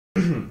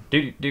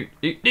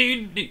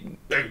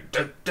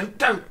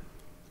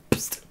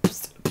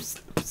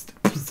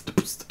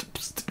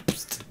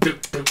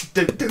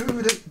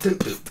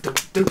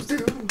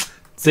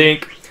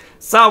Sync.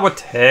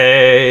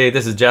 Sawate.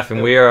 This is Jeff,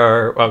 and we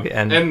are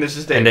and this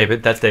is David. And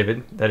David. That's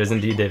David. That is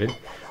indeed David.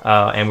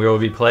 And we will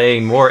be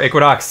playing more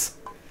Equinox.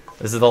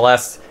 This is the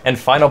last and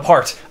final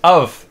part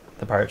of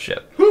the pirate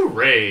ship.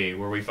 Hooray!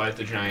 Where we fight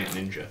the giant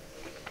ninja.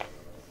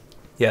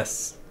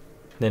 Yes,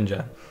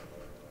 ninja.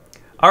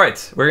 All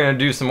right, we're gonna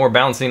do some more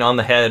bouncing on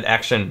the head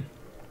action.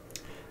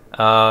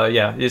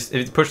 Yeah, if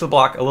you push the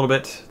block a little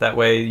bit, that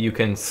way you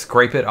can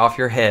scrape it off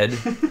your head,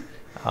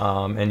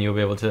 and you'll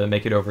be able to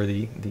make it over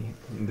the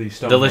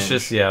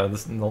delicious,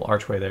 this little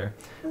archway there.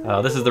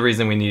 This is the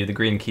reason we needed the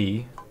green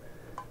key.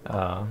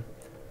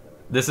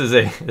 This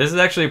is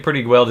actually a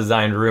pretty well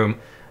designed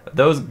room.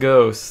 Those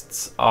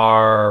ghosts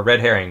are red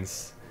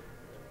herrings.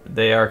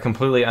 They are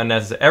completely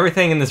unnecessary.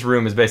 Everything in this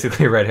room is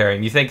basically a red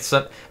herring. You think this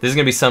is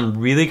gonna be some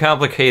really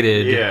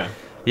complicated? Yeah.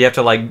 You have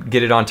to like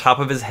get it on top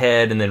of his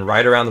head and then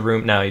right around the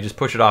room. No, you just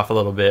push it off a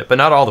little bit, but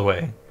not all the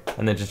way,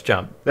 and then just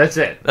jump. That's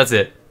it. That's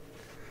it.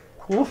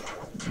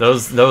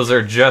 Those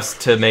are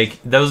just to make.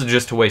 Those are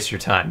just to waste your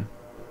time.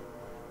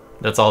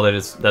 That's all that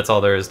is. That's all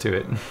there is to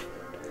it.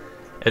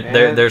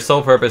 Their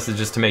sole purpose is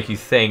just to make you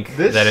think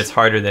that it's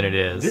harder than it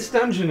is. This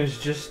dungeon is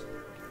just.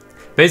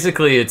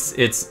 Basically,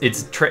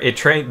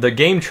 the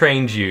game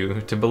trained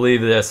you to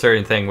believe that a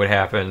certain thing would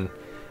happen,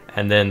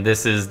 and then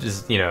this is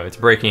just it's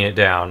breaking it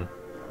down.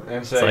 And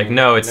it's like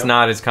no, it's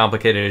not as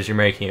complicated as you're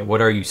making it. What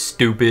are you,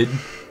 stupid?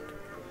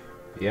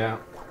 Yeah.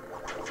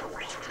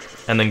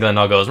 And then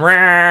Glendaal goes,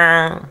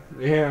 Rah!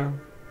 Yeah.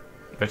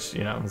 Which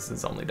this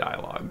is only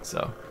dialogue,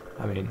 so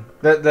I mean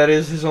that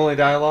is his only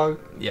dialogue.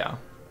 Yeah.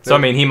 So I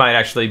mean, he might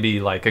actually be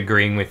like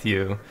agreeing with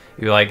you.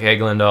 You're like, hey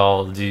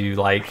Glendaal, do you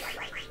like?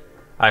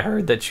 I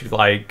heard that you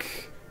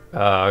like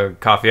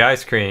coffee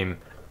ice cream.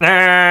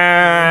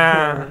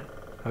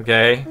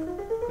 Okay.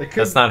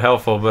 That's not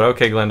helpful, but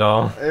okay,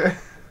 Glendaal.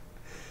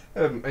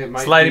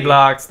 Slidey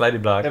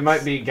block. It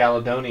might be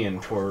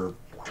Galadonian for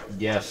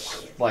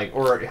yes,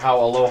 or how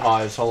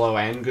aloha is hello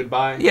and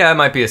goodbye. Yeah, it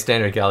might be a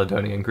standard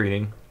Galadonian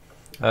greeting.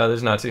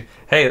 There's not too.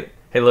 Hey,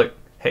 look.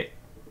 Hey,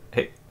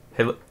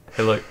 look.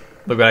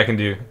 Look what I can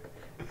do.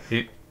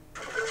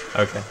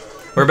 Okay.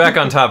 We're back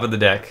on top of the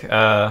deck.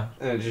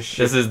 This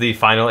is the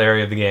final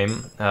area of the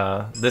game.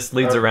 This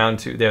leads around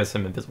to. There's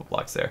some invisible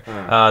blocks there.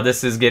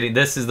 This is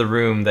the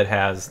room that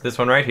has this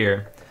one right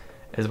here.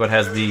 Is what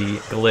has the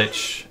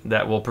glitch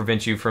that will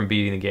prevent you from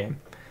beating the game.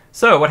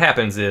 So what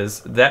happens is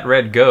that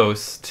red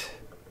ghost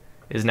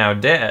is now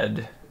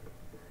dead.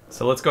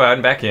 So let's go out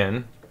and back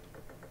in.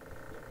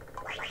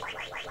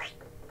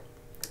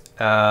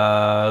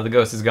 The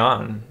ghost is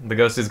gone. The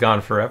ghost is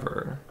gone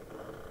forever.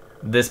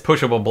 This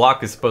pushable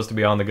block is supposed to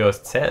be on the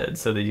ghost's head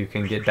so that you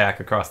can get back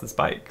across the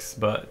spikes,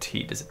 but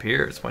he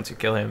disappears once you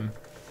kill him.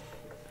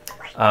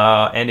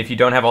 And if you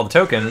don't have all the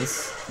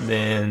tokens,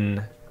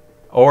 then...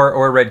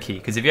 Or a red key,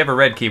 because if you have a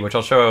red key, which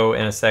I'll show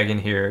in a second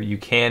here, you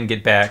can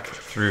get back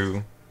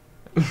through...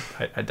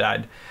 I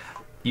died.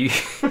 You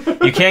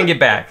can get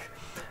back.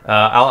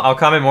 I'll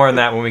comment more on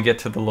that when we get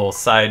to the little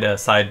side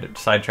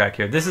track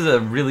here. This is a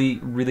really,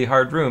 really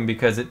hard room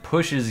because it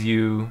pushes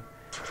you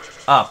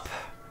up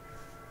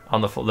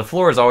on the floor. The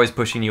floor is always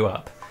pushing you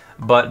up,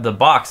 but the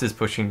box is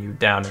pushing you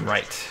down and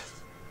right.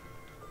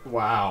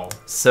 Wow.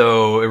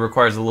 So it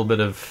requires a little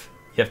bit of...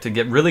 You have to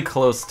get really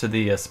close to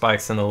the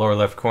spikes in the lower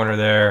left corner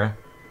there.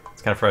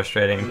 It's kind of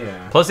frustrating.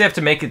 Yeah. Plus, you have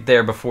to make it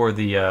there before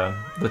the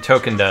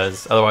token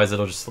does. Otherwise,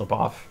 it'll just slip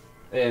off.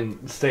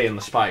 And stay in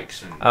the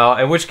spikes.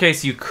 In which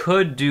case, you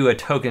could do a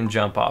token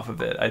jump off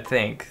of it. I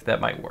think that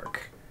might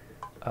work.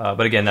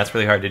 But again, that's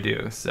really hard to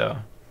do. So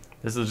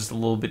this is just a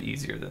little bit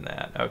easier than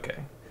that. Okay.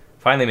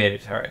 Finally made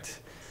it. All right.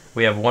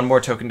 We have one more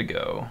token to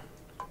go.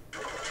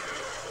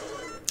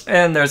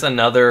 And there's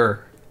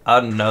another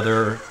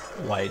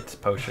light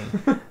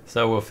potion.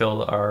 So we'll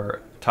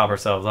top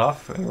ourselves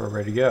off and we're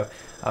ready to go.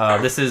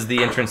 This is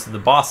the entrance to the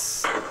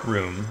boss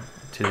room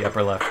to the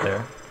upper left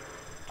there.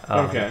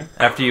 Okay.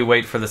 After you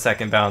wait for the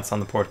second bounce on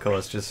the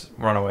portcullis, just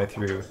run away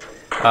through.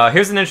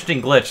 Here's an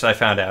interesting glitch that I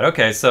found out.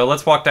 Okay, so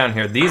let's walk down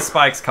here. These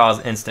spikes cause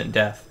instant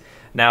death.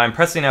 Now I'm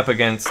pressing up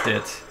against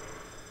it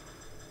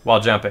while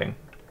jumping,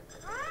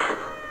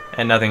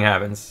 and nothing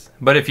happens.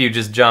 But if you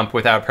just jump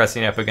without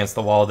pressing up against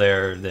the wall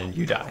there, then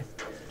you die.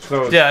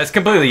 So yeah, it's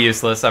completely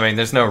useless. I mean,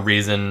 there's no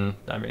reason.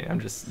 I mean, I'm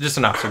just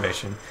an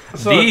observation.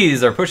 So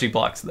these are pushy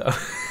blocks, though.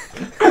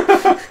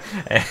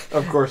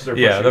 Of course they're pushy blocks.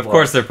 Yeah, of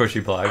course they're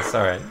pushy blocks.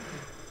 All right.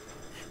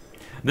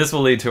 This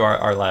will lead to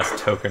our last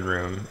token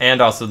room,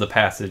 and also the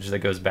passage that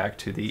goes back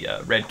to the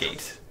red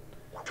gate.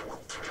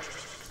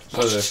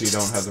 So that if you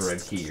don't have the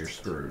red key, you're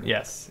screwed.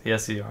 Yes,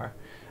 you are.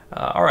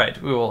 All right,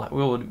 we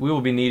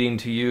will be needing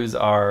to use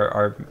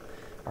our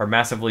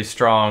massively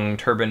strong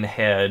turban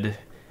head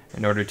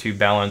in order to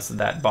balance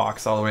that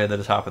box all the way to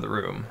the top of the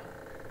room.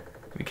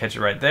 We catch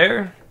it right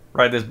there,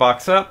 ride this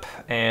box up,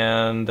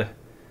 and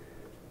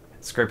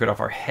scrape it off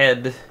our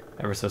head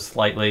ever so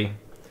slightly.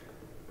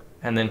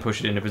 and then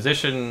push it into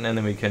position, and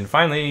then we can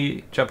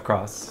finally jump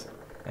across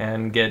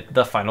and get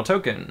the final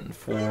token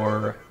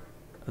for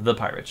the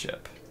pirate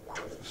ship.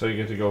 So you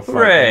get to go fight.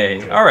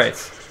 Hooray!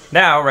 Alright,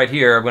 now right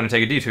here I'm going to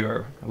take a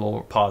detour. A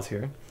little pause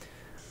here.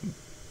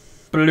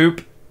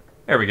 Bloop.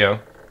 There we go.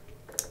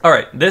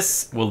 Alright,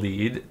 this will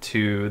lead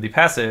to the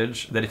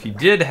passage that if you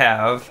did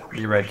have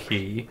the red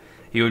key,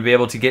 you would be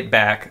able to get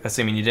back,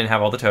 assuming you didn't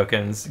have all the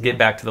tokens, get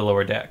back to the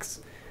lower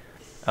decks.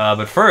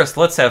 But first,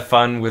 let's have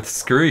fun with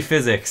screwy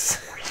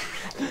physics.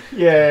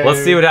 Yay!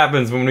 Let's see what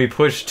happens when we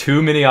push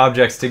too many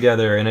objects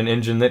together in an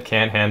engine that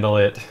can't handle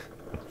it.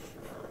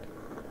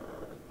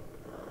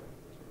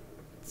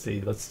 Let's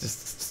see, let's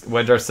just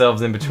wedge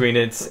ourselves in between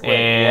it,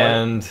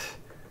 and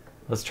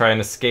let's try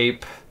and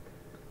escape.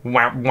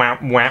 Whap,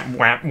 whap, whap,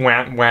 whap,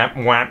 whap, whap,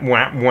 whap,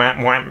 whap,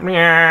 whap, whap,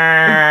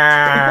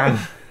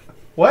 meow.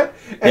 What?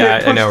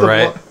 And Yeah, I know,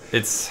 right?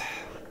 It's...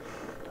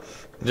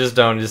 Just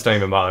don't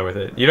even bother with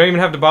it. You don't even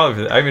have to bother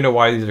with it. I don't even know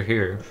why these are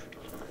here.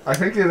 I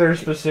think that they're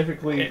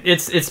specifically...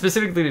 It's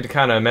specifically to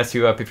kind of mess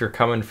you up if you're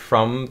coming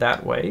from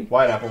that way.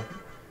 White apple.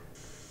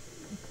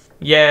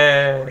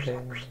 Yay!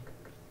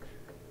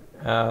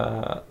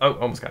 Oh,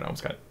 almost got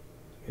it.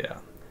 Yeah.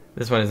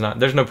 This one is not...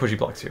 There's no pushy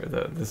blocks here,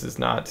 though. This is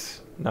not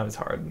as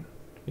hard.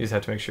 You just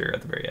have to make sure you're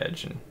at the very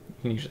edge, and you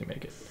can usually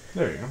make it.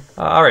 There you go.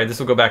 Alright, this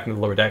will go back into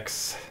the lower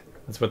decks.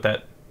 That's what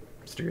that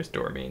mysterious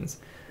door means.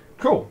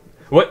 Cool.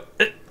 What?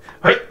 Wait.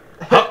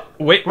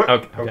 Wait. What?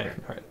 Okay. Okay.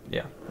 Alright,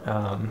 yeah.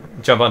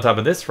 Jump on top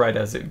of this right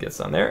as it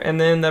gets on there,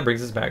 and then that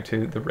brings us back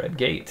to the red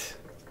gate.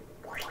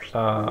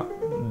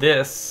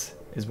 This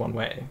is one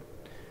way.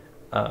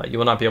 You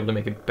will not be able to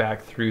make it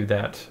back through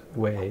that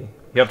way.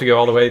 You have to go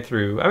all the way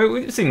through. I mean,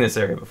 we've seen this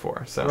area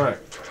before, so Right.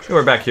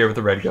 we're back here with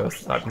the red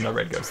ghost. Not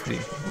red ghost, the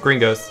green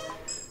ghost.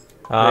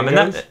 Green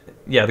ghost?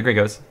 Yeah, the green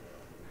ghost.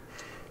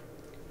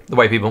 The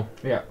white people.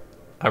 Yeah.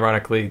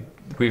 Ironically,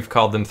 we've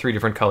called them 3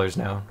 different colors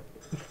now.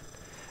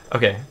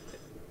 Okay,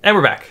 and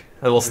we're back.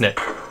 A little snip.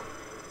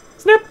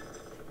 Snip.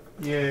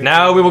 Yay.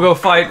 Now we will go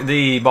fight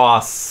the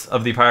boss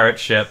of the pirate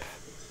ship,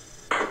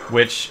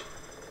 which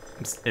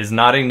is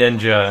not a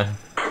ninja.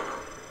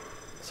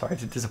 Sorry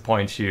to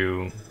disappoint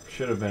you.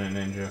 Should have been a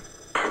ninja.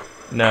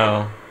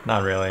 No,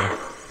 not really.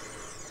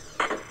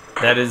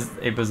 That is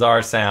a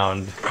bizarre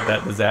sound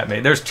that the Zap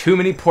made. There's too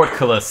many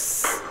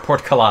portcullis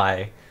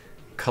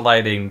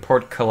colliding.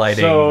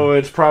 So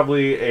it's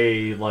probably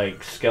a,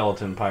 like,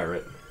 skeleton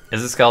pirate.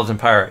 Is a skeleton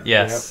pirate?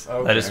 Yes, Yep,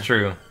 okay. That is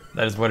true.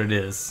 That is what it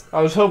is.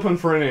 I was hoping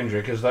for a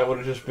ninja, because that would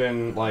have just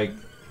been, like,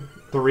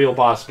 the real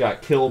boss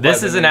got killed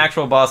This by is an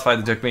actual boss fight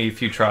that took me a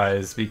few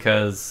tries,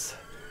 because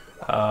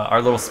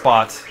our little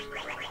spot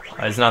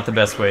is not the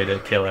best way to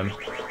kill him.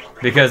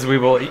 Because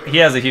he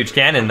has a huge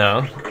cannon,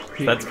 though.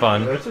 That's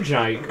fun. That's a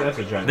giant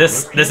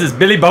This is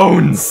Billy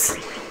Bones!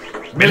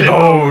 Billy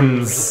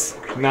Bones!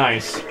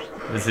 Nice.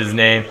 Is his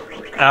name.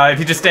 If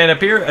you just stand up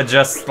here,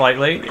 adjust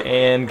slightly,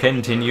 and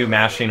continue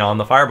mashing on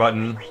the fire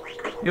button,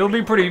 you'll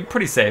be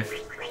pretty safe.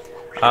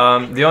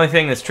 The only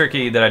thing that's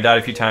tricky that I died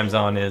a few times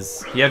on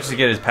is you have to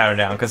get his pattern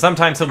down, because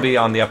sometimes he'll be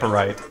on the upper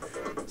right,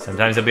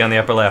 sometimes he'll be on the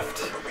upper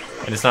left,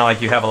 and it's not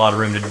like you have a lot of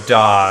room to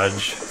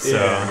dodge, so...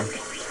 Yeah.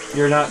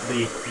 You're not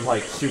the,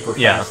 like, super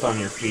fast on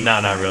your feet. No,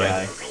 not really.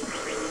 Guy.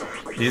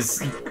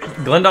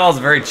 Glendaal's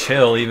very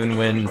chill even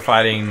when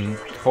fighting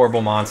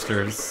horrible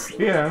monsters.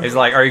 Yeah. He's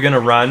like, are you gonna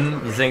run?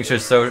 You think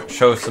should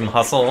show some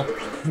hustle?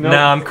 Nope.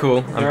 No, I'm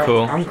cool. I'm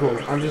cool. I'm cool.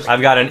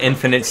 I've got an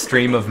infinite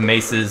stream of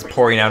maces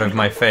pouring out of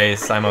my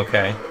face. I'm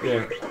okay.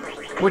 Yeah.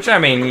 Which, I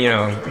mean, you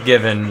know,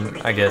 given,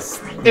 I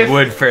guess, you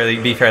would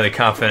be fairly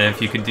confident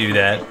if you could do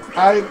that.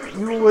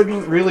 You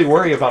wouldn't really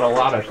worry about a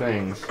lot of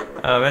things.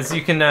 As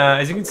you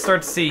can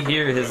start to see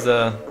here, his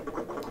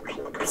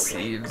let's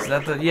see, is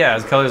that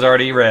his color's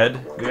already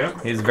red. Yeah.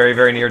 He's very,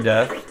 very near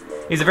death.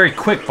 He's a very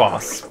quick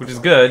boss, which is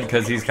good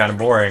because he's kind of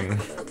boring.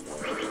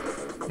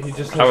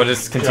 I will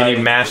just continue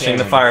mashing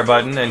the fire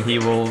button, and he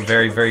will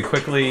very, very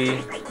quickly.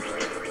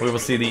 We will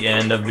see the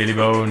end of Billy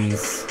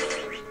Bones.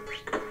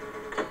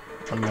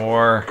 One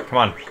more. Come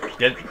on,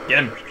 get him.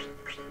 Yeah.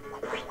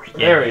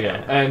 There we go.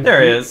 And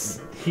there he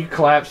is. He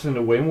collapsed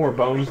into way more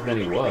bones than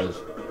he was.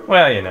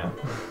 Well, you know.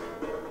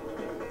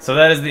 So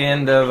that is the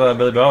end of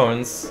Billy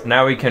Bones.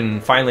 Now we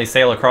can finally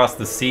sail across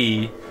the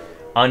sea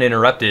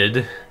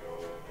uninterrupted,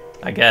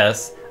 I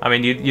guess. I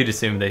mean, you'd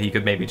assume that he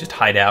could maybe just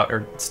hide out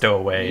or stow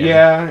away.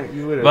 Yeah,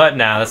 you would have. But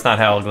no, that's not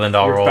how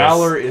Glendaal rolls.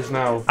 Valor is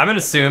now... I'm going to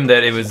assume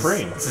that it was...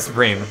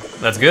 Supreme.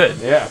 That's good.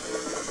 Yeah.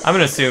 I'm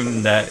going to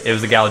assume that it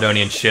was a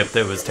Galadonian ship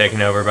that was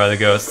taken over by the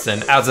ghosts,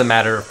 and as a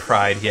matter of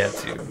pride, he had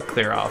to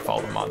clear off all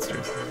the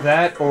monsters.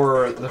 That,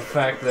 or the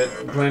fact that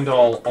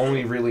Glendaal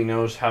only really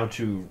knows how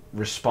to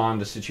respond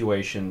to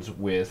situations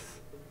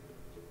with...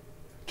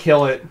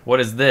 Kill it. What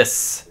is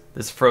this?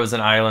 This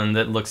frozen island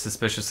that looks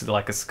suspiciously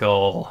like a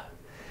skull.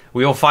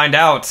 We will find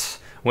out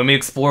when we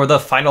explore the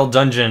final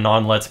dungeon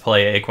on Let's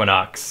Play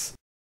Equinox.